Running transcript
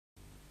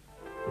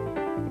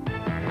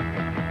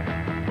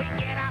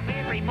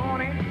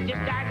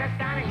Just as a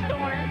sonic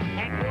stoner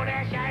and put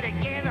our show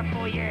together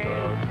for you.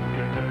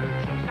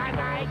 So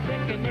make the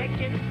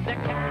connection, the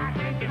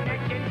cartoon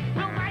connection.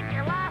 We'll make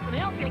you laugh and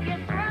help you get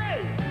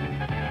through.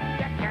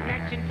 The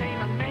connection team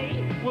and me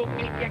will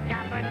keep you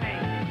company.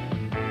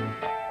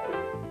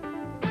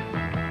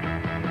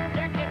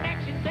 The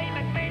connection team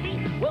and me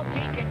will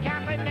keep you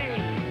company.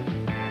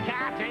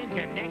 Cartoon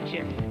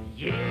connection,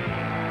 yeah.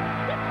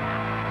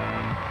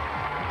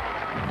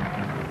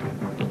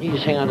 You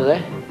just hang on to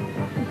that.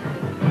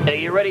 Are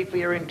you ready for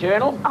your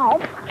internal? Oh,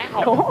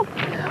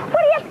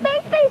 what do you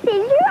think this is?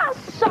 You are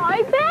so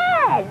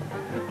bad.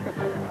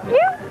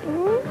 You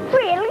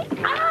really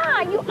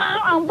are. You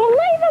are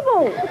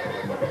unbelievable.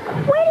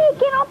 Where do you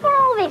get off on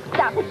all this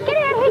stuff? Get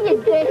out here, you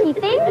dirty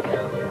thing.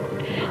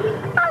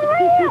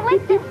 Unreal.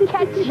 Let's just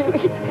catch you.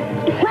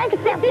 Let's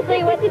just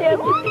see what you're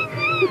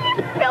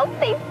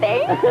filthy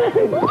thing.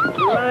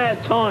 Run out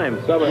of time,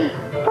 Summer.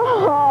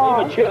 Oh.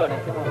 Premature.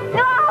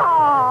 No.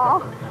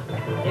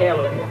 Yeah,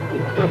 look.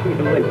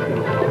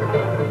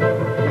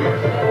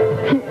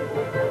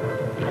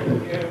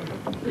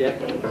 Yeah.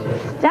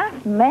 Stuff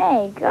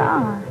me,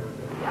 God.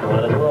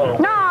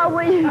 No,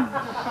 will you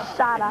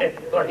shut up?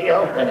 Oh,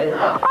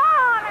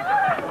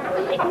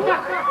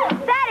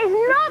 that is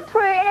not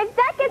true. And if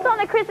that gets on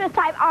the Christmas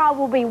tape, I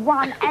will be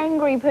one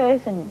angry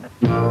person.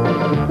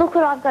 Look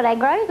what I've got,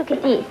 Agro. Look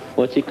at this.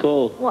 What's he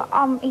called? Well,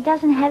 he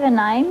doesn't have a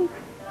name.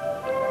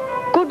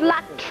 Good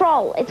luck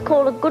troll. It's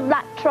called a good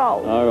luck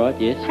troll. All right,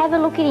 yes. Have a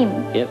look at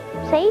him. Yep.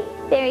 See?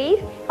 There he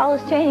is. I'll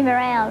just turn him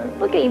around.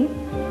 Look at him.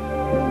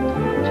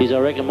 Geez, I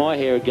reckon my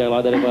hair would go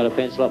like that if I had a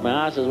pencil up my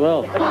arse as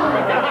well.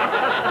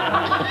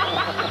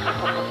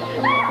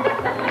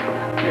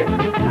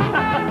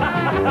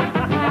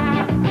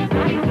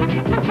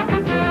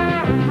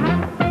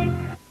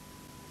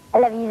 I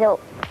love you all.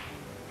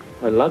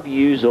 I love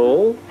yous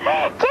all.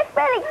 Jeff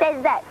Felix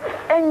says that.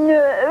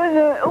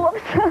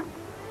 Whoops.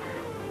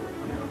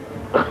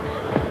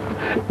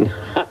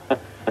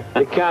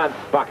 You can't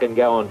fucking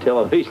go on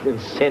television and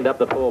send up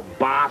the poor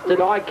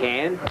bastard. I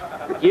can.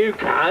 You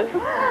can't.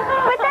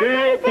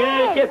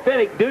 Get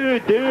Fennick.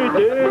 Dude.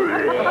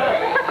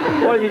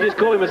 Why don't you just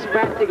call him a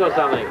spastic or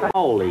something?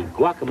 Holy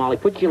guacamole.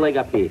 Put your leg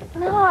up here. No,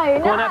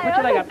 Go on now, put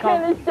your leg up.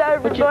 Come on.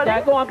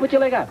 Go on, put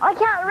your leg up. I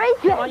can't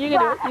reach it. Oh, you can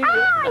do it. You can do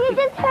it. Oh, you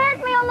just hurt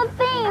me on the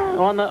thing.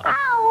 On the...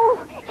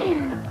 Ow.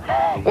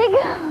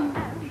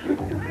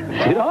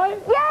 Did I?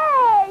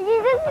 Yeah,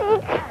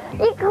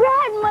 you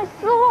grabbed my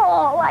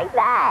saw like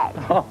that.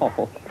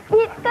 Oh.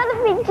 It's got to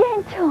be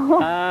gentle.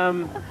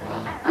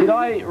 Did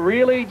I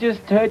really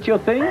just hurt your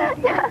thing?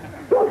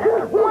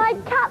 My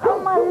cut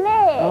on my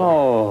leg.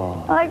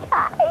 Oh.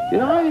 Okay.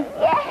 Did I?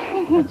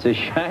 Yeah. It's a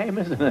shame,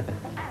 isn't it?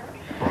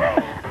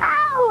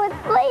 Ow,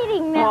 it's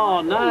bleeding now.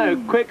 Oh, no.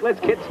 Quick, let's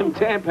get some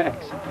Tampax.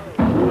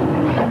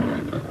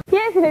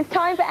 Yes, and it's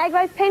time for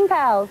Agro's Pen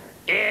Pals.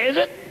 Yeah, is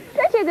it?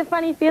 Don't you have the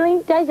funny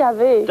feeling? Deja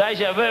vu.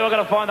 Deja vu. I've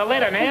got to find the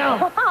letter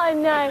now. Oh,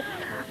 no.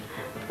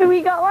 Have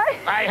we got one?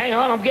 Hey, hang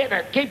on. I'm getting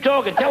it. Keep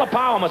talking. Tell a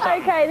poem or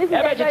something. Okay, this is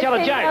How about you Agro's tell a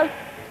Pen joke? Pals.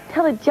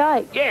 Tell a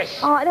joke? Yes.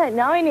 Oh, I don't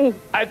know any.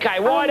 Okay,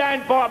 why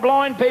don't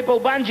blind people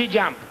bungee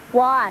jump?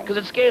 Why? Because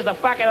it scares the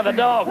fuck out of the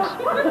dogs.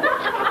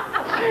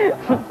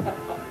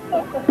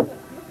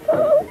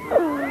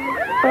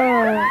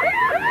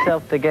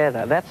 Self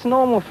together. That's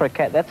normal for a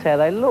cat. That's how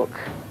they look.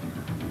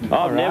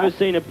 I've never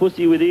seen a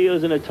pussy with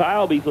ears and a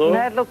tail before.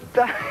 No, look,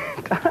 don't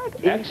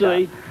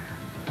Actually...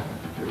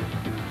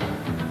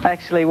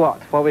 Actually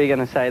what? What were you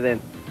going to say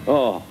then?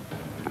 Oh,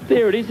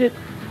 there it is,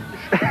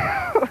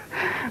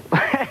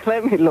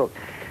 Let me look.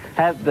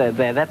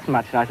 There, that's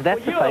much nicer. That's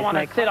Well, you're the one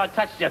that said I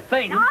touched your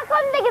thing. I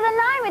couldn't think of the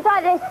name. It's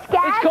like a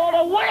scab. It's called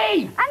a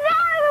wee! I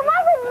know, it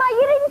wasn't.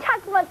 You didn't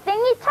touch my thing.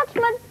 You touched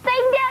my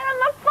thing down on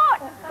my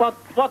foot.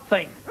 What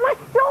thing? My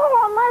saw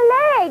on my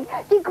leg.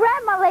 You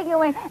grabbed my leg and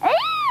went,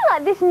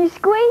 like this, and you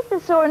squeezed the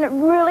saw, and it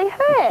really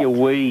hurt. Your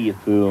wee, you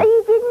fool.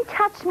 You didn't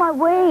touch my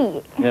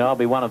wee. Yeah, I'll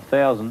be one of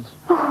thousands.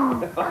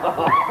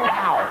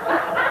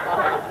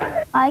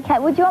 Okay,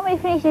 would you want me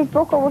to finish this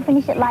book, or we'll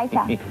finish it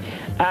later?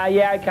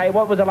 Yeah, okay.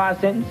 What was the last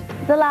sentence?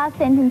 The last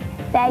sentence.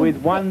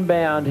 With one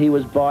bound, he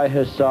was by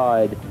her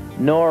side.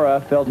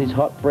 Nora felt his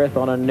hot breath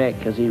on her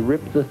neck as he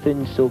ripped the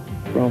thin silk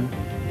from...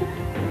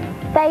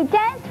 They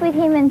danced with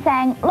him and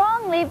sang,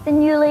 "Long live the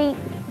newly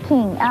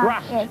king."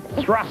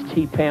 Thrust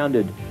he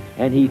pounded,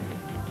 and he...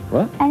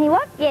 What? And he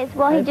what? Yes,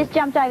 well, he just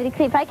jumped over the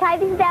cliff. Okay,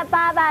 this is our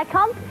bar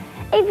comp.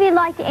 If you'd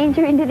like to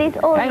enter into this...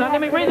 Hang on, let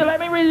me read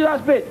the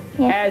last bit.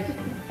 Yes.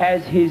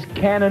 As his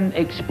cannon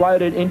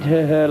exploded into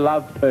her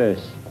love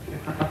purse.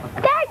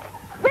 That's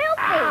filthy!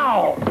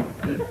 Ow!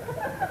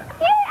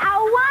 You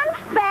are one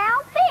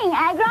foul thing,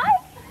 Agro.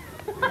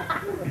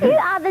 You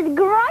are the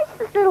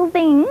grossest little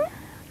thing.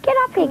 Get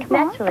up here, come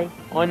on. Naturally.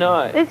 I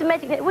know. There's a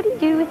magic... What do you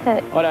do with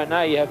it? I don't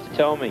know. You have to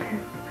tell me.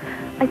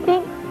 I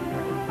think...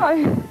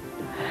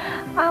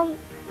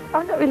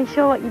 I'm not really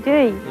sure what you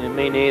do. Yeah,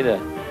 me neither.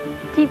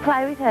 Do you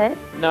play with it?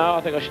 No,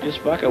 I think I should just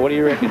fuck her. What do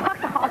you reckon?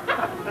 Fuck off.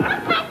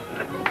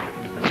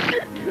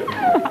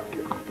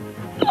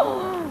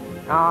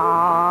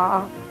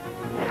 Aww.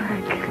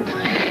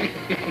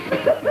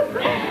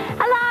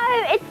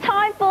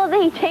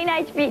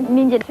 Teenage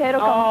Mutant Ninja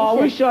Turtle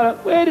competition.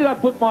 Where did I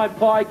put my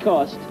pie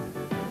cost?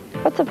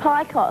 What's a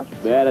pie cost?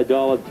 About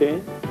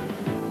 $1.10.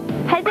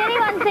 Has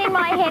anyone seen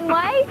my hen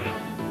weigh?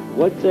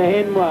 What's a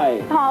hen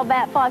weigh? Oh,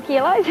 about 5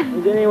 kilos.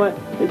 Has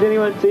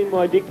anyone seen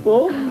my dick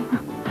ball?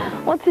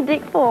 What's a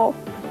dick for?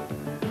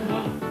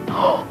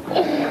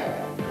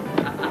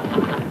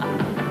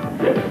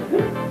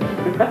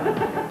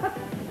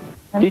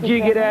 Did you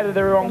get out of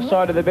the wrong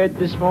side of the bed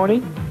this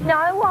morning?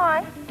 No,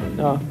 why?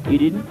 No, you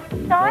didn't?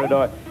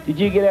 No. Did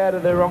you get out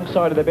of the wrong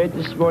side of the bed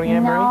this morning,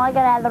 Anne-Marie? No, I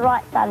got out of the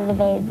right side of the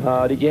bed.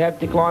 Oh, did you have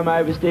to climb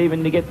over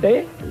Stephen to get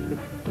there?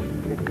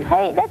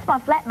 Hey, that's my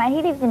flatmate.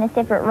 He lives in a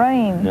separate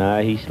room.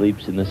 No, he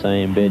sleeps in the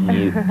same bed and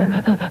you.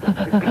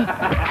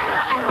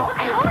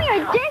 Oh,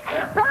 you dick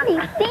bloody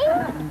thing!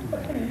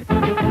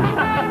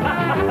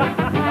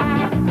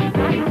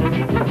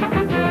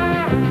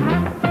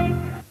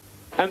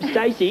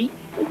 Stacey,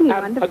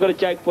 I've got a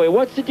joke for you.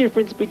 What's the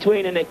difference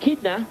between an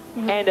echidna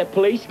and a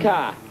police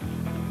car?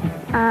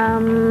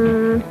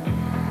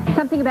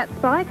 Something about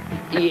spikes?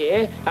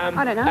 Yeah.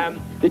 I don't know.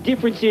 The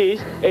difference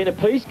is, in a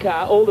police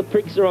car, all the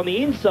pricks are on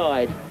the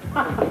inside.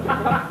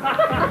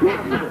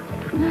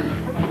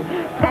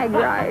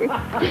 Agro.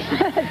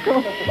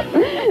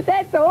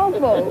 That's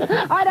awful.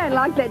 I don't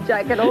like that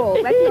joke at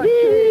all. That's not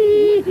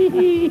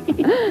true.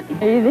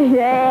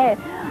 Yeah.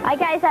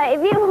 Okay, so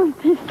if you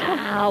want to...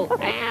 Ow,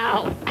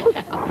 ow.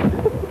 Get off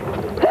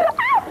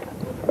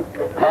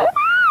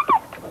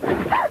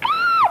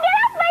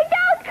my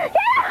dog! Get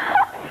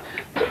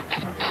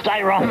off! Stay,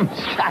 Rom,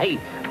 stay.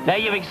 Now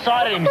you've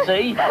excited him,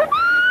 see?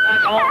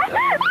 Come on.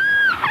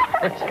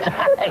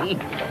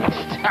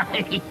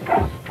 Stay.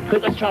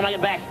 Quick, let's try and make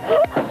it back.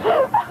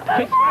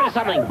 Quick, throw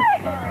something.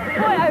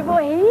 Boy, oh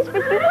boy, he is,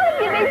 but you want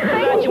to give me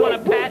speed. Don't you want a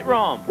pat,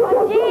 Rom? I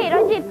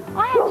did.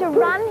 I had to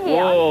run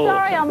here. Whoa. I'm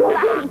sorry, I'm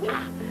late.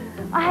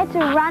 I had to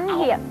run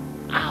here.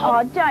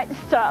 Oh, don't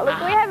start. Look,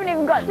 we haven't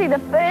even got through the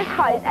first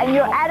hose and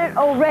you're at it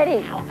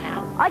already.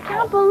 I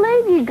can't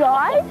believe you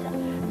guys.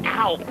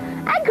 Ow.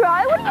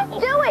 Agro, what are you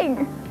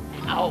doing?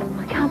 Ow.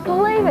 I can't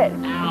believe it.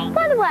 Ow.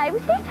 By the way,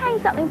 was he saying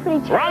something pretty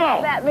terrible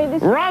about me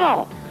this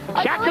Ronald!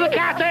 Chuck to the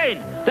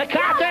cartoon! The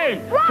cartoon!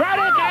 Throw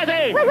to the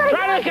cartoon! Throw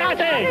to the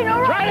cartoon!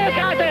 Throw to the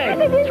cartoon!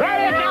 Throw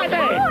to the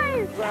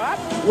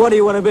cartoon! What do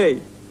you want to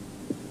be?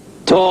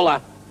 Taller.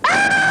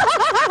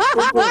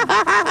 Be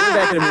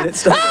back in a minute.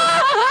 Stop.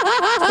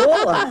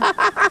 Taller.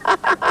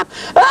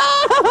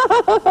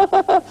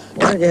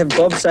 Why don't you have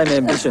Bob's same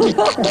ambition?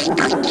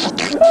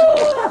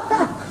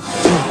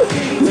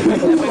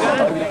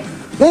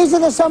 These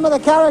are some of the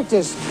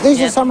characters.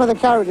 These are some of the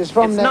characters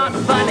from there. It's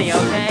not funny,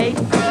 okay?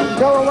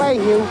 Go away,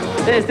 Hugh.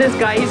 There's this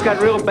guy, he's got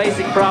real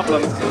basic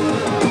problems.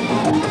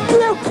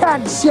 You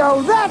can't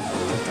show that.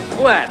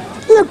 What?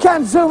 You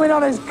can't zoom in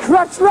on his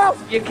crutch, Ralph.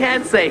 You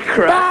can't say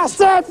crap.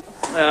 Bastard!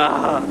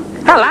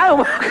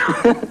 Hello.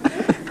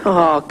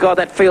 Oh, God,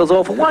 that feels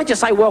awful. Why don't you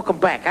say welcome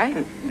back,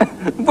 eh?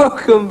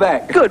 Welcome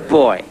back. Good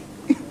boy.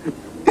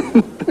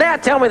 Now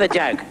tell me the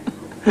joke.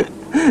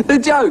 The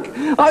joke.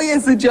 Oh,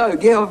 yes, the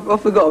joke. Yeah, I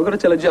forgot. I've got to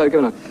tell a joke,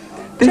 haven't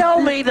I?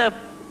 Tell me the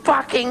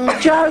fucking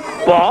joke,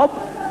 Bob.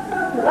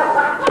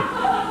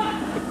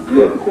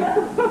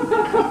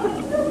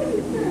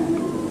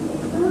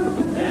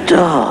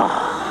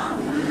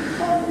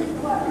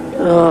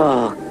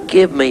 Oh,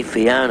 give me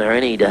Fiona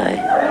any day.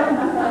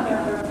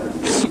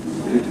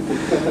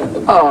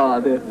 Oh,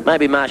 dear.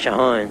 Maybe Marsha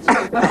Hines.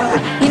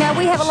 You know,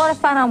 we have a lot of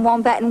fun on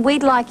Wombat, and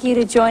we'd like you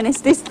to join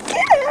us this...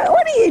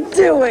 What are you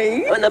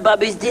doing? On the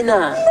Bubby's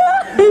dinner.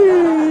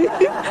 No!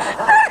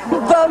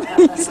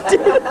 Bubby's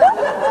dinner.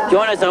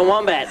 Join us on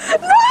Wombat.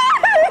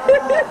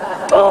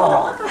 No!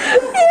 Oh.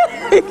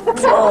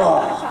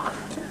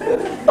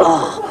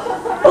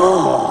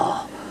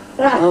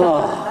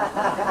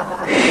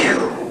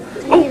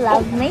 He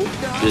loves me.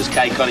 Does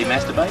Kay Cotty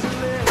masturbate?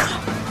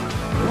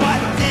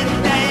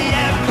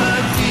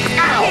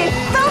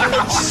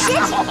 Shit!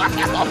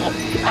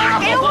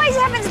 It always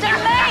happens to me!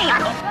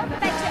 Welcome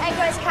back to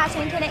Agro's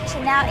Cartoon Connection.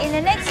 Now, in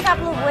the next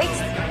couple of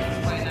weeks...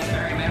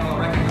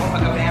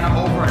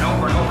 Over and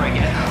over and over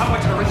again. I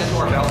want you to ring the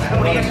doorbell.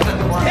 When he answers the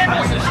door, I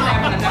want you to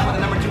stab him in the neck with a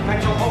number 2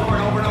 pencil over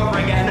and over and over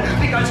again.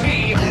 Because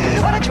he...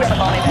 Why don't you have a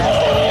body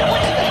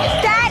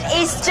That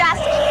is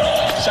just...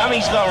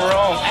 Something's gone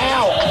wrong.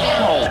 Ow!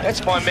 Ow!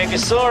 That's my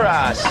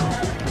Megasaurus.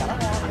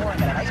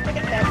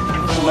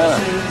 What's the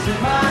matter?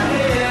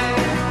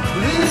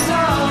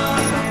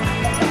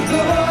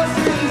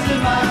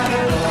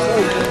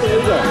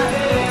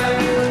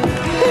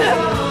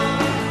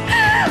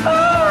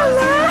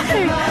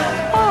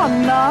 Oh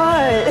no!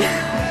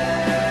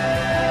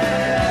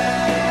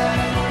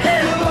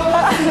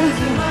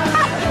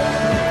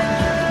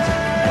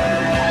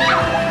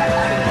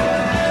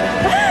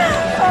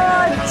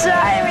 Oh,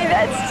 Jamie,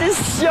 that's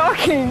just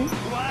shocking.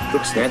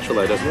 Looks natural,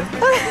 though, doesn't it?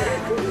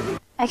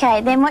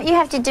 Okay, then what you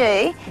have to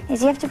do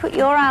is you have to put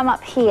your arm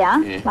up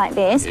here, like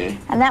this,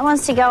 and that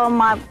one's to go on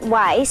my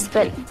waist,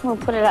 but we'll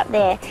put it up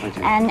there.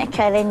 Okay. And,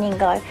 okay, then you can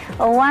go.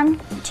 1,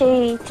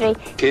 2, 3.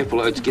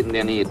 Careful, it's getting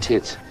down to your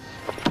tits.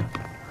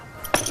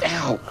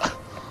 Ow.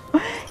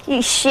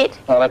 you shit.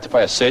 I'll have to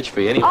pay a search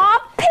fee anyway.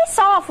 Oh, piss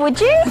off, would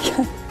you?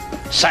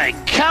 Say,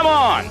 come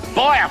on,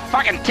 buy a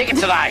fucking ticket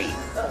today.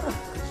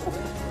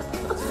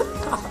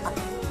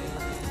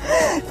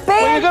 Be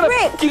a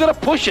brick. You gotta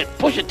push it,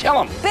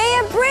 tell them. Be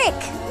a brick.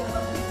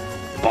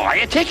 Buy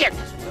a ticket.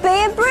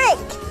 Be a brick.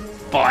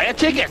 Buy a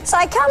ticket.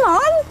 Say, come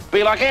on.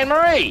 Be like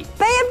Anne-Marie. Be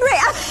a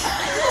brick.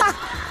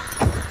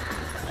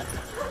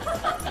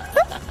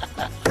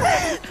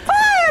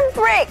 Buy a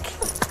brick.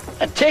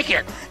 A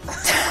ticket.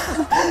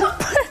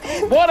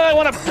 Why do they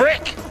want a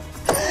brick?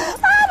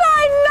 I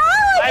don't know.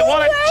 They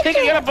want a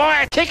ticket. You gotta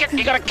buy a ticket.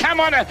 You gotta come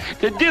on to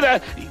do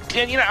the,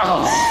 you know.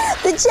 Oh.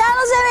 The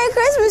channel's having a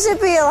Christmas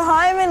appeal,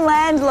 home and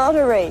land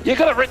lottery. You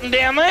got it written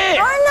down there.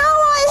 I know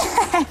I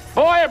have.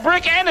 Buy a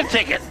brick and a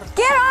ticket.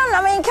 Get on,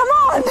 I mean, come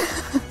on.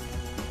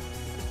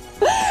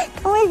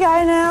 Can we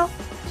go now? No,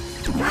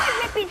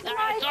 it's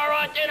all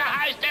right. Do the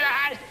host.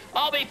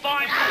 I'll be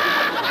fine.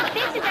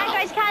 This is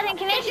Agro's Cartoon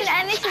Connection,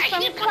 and this is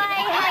from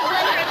Clay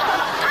Hagler.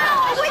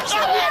 Oh, we're too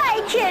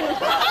naked.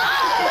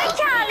 We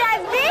can't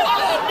have this.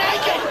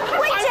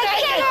 We're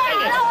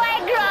together on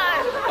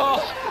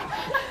Agro.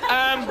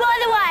 By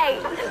the way.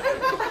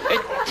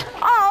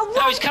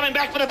 So he's coming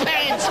back for the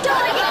pants. You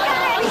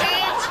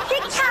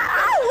can't.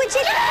 Oh, would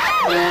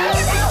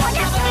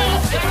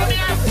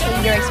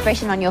you? Your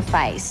expression on your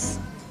face.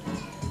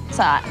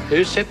 So,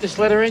 Who sent this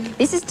letter in?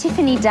 this is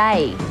Tiffany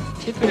Day.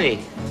 Tiffany.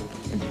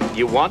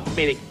 You want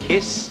me to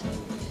kiss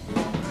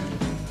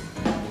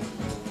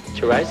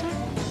Teresa?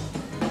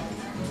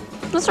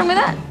 What's wrong with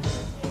that?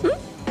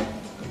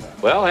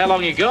 Well, how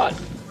long you got?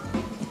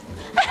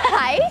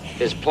 Hey?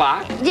 There's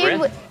plaque.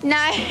 No,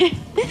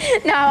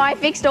 no, I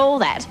fixed all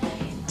that.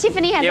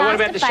 Tiffany has Yeah,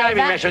 what asked about a the favour. shaving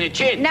rash on your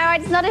chin? No,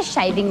 it's not a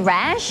shaving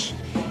rash.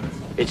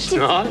 It's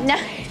not? No.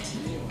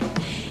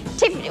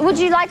 Would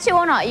you like to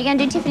or not? Are you going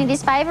to do Tiffany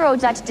this favour, or would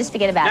you like to just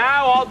forget about No, it?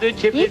 I'll do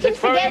Tiffany. You can If it's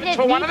forget it.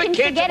 for one You of the can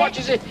kids that forget it.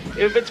 watches it.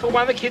 If it's for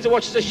one of the kids that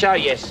watches the show,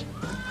 yes.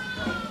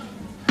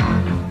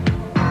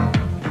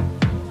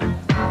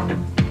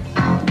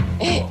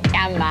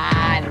 Come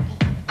on.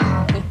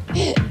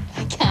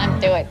 I can't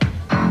do it.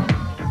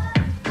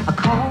 I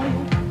call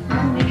you,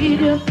 I need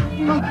you,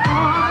 my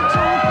heart's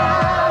on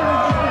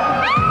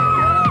fire.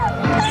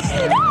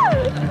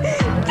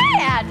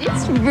 Get out,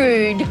 it's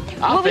rude.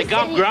 I think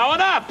I'm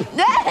growing up.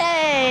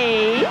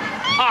 Hey!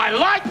 I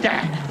like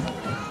that.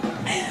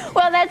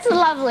 Well, that's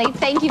lovely.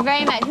 Thank you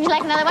very much. Would you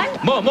like another one?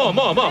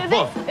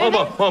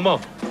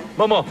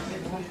 More.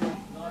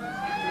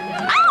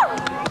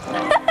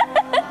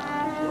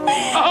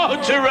 Oh,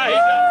 Teresa.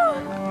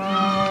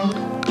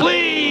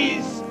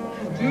 Please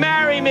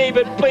marry me,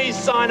 but please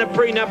sign a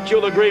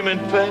prenuptial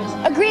agreement first.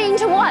 Agreeing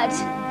to what?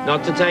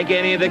 Not to take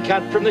any of the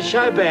cut from the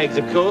show bags,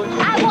 of course.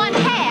 I want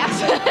half.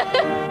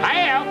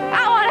 Half?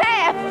 I want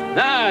half.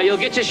 No, you'll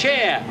get your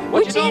share.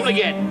 What you normally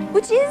get?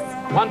 Which is?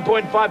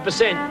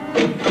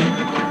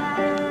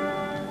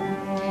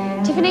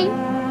 1.5%. Tiffany,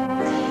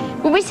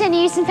 we'll be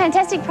sending you some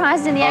fantastic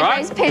prizes in the All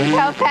Agro's right. pen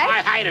pal pack.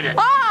 I hated it.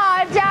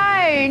 Oh,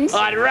 don't.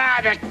 I'd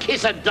rather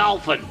kiss a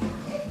dolphin.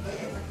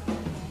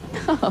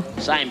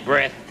 Same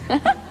breath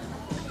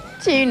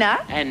Tuna.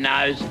 and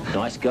nose.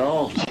 Nice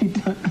gold.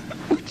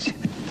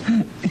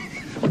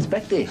 What's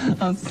back there?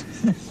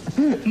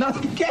 No,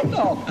 get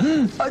off!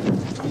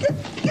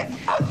 Get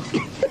off!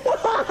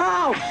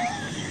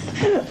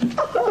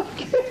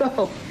 Get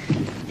off!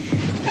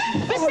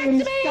 Vasectomy! When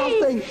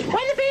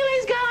the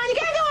feeling's gone, you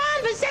gotta go on,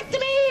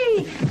 vasectomy!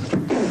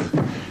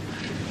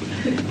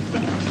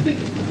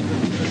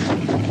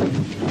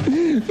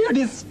 You're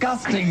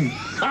disgusting!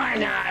 I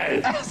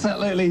know.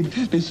 Absolutely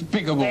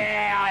despicable.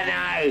 Yeah, I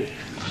know.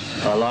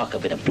 I like a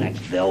bit of black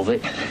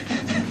velvet.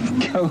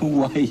 Go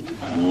away.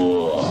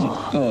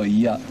 Whoa. Oh,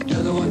 yuck.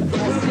 The one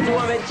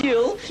about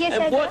Jill. Yes,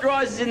 And Agro? what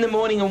rises in the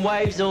morning and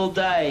waves all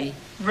day?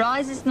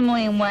 Rises in the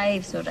morning and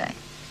waves all day.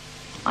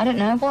 I don't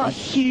know A what.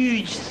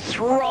 huge,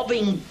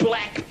 throbbing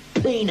black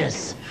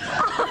penis.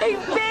 I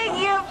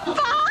beg your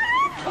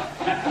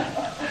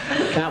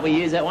pardon? Can't we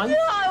use that one?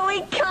 No,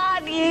 we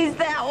can't use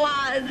that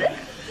one.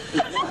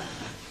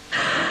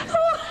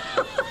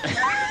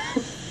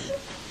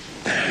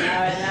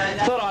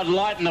 Thought I'd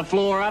lighten the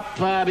floor up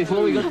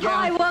before we got going.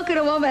 Hi, welcome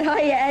to Wombat.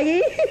 Hiya,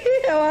 Aggie.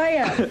 How are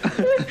you?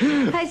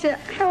 Hey, sir,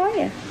 how are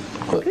you?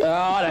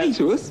 I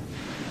don't.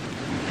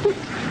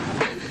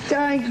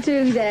 Don't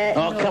do that.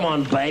 Oh, come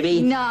on,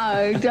 baby.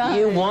 No, don't.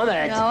 You want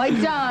it. No, I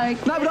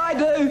don't. No, but I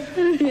do.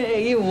 Yeah,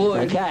 you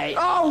would. Okay.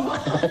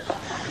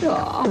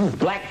 Oh!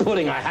 Black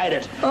pudding, I hate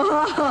it.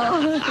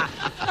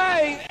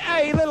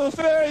 Hey, little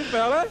furry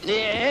fella.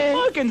 Yeah.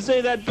 I can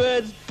see that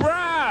bird's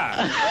bra.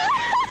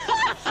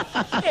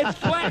 It's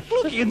black.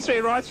 Look, you can see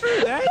right through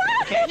that.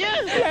 Can you?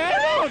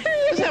 Yeah, look.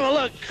 Let's have a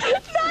look.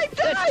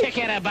 Let's check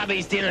out our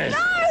Bubby's dinners.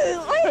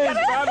 Where's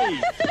Bubby?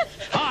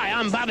 Hi,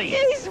 I'm Bubby.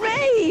 It's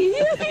me.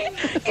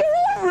 You're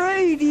all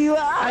rude, you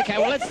are. Okay,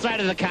 well, let's throw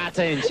to the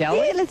cartoon, shall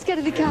we? Yeah, let's go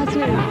to the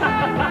cartoon.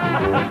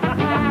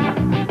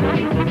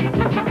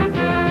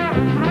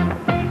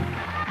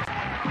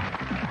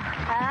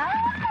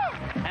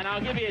 And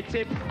I'll give you a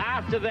tip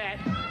after that.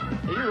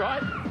 Are you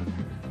right?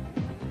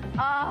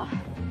 Oh,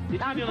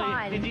 I'm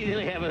fine. Did you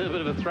nearly have a little bit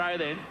of a throw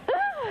then?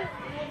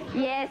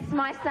 Yes,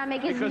 my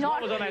stomach is Because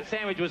not... what was on that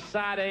sandwich was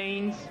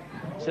sardines,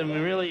 some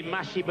really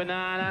mushy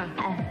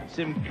banana,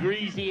 some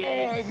greasy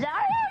eggs,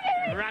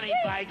 runny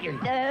bacon.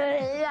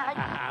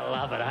 I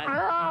love it, eh?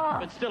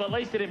 But still, at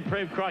least it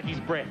improved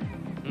Crikey's breath.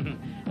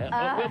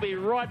 We'll be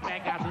right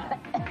back after...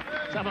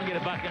 Someone get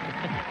a bucket.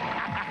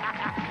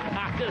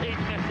 After these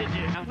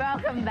messages.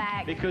 Welcome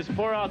back. Because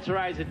poor old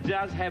Teresa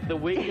does have the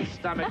weakest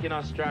stomach in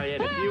Australia.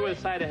 And if you were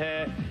to say to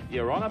her,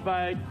 you're on a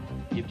boat,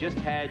 you've just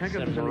had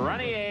some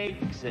runny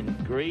eggs and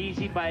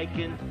greasy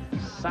bacon,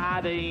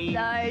 sardines.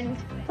 Don't,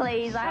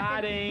 please.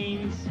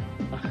 Sardines.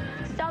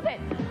 Stop it.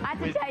 I have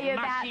to tell you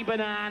about mushy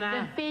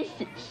banana. the fish.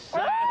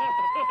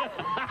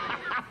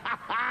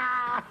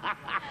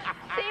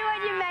 See what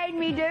you made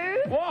me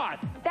do? What?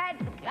 That,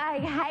 I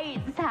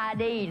hate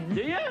sardines.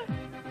 Do you?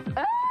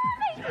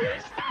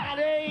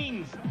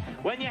 Sardines!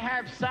 When you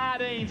have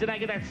sardines and they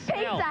get that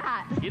smell. Pizza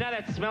Hut. You know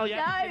that smell? You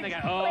have to sit and they go,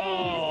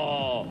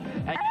 oh.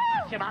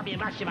 And you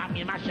mash them up.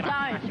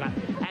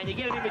 And you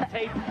get them in your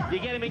teeth. You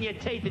get them in your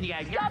teeth and you go.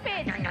 Stop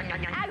it.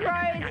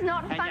 Agro, it's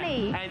not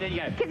funny. And then you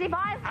go. Because if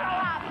I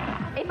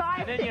throw up,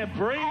 And then you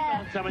breathe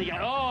on someone and you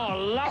go, oh,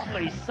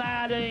 lovely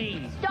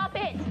sardines. Stop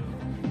it.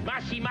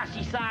 Mushy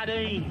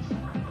sardines.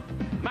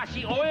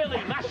 Mushy,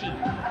 oily, mushy.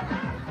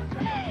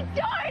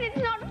 Don't, it's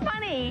not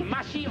funny.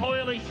 Mushy,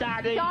 oily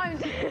sardines.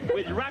 Don't.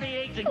 With runny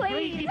eggs and Please.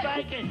 greasy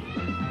bacon.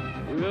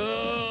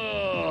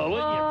 Oh,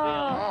 wouldn't you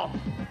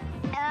feel?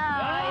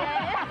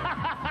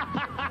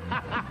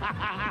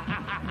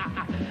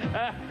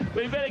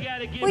 We better go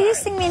to Gibbo. Will you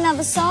sing me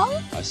another song?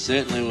 I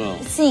certainly will.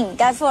 Sing,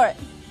 go for it.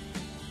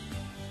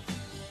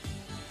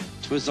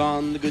 'Twas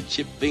on the good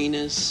ship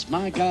Venus,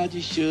 my God,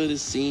 you should have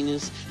seen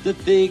us. The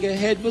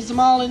figurehead was them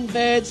all in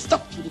bed,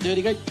 stuffed with a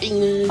dirty great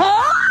penis.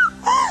 Oh,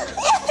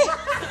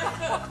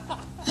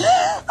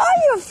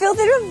 you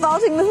filthy,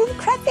 revolting little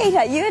crap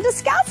eater. You are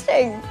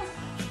disgusting.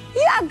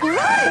 You are gross.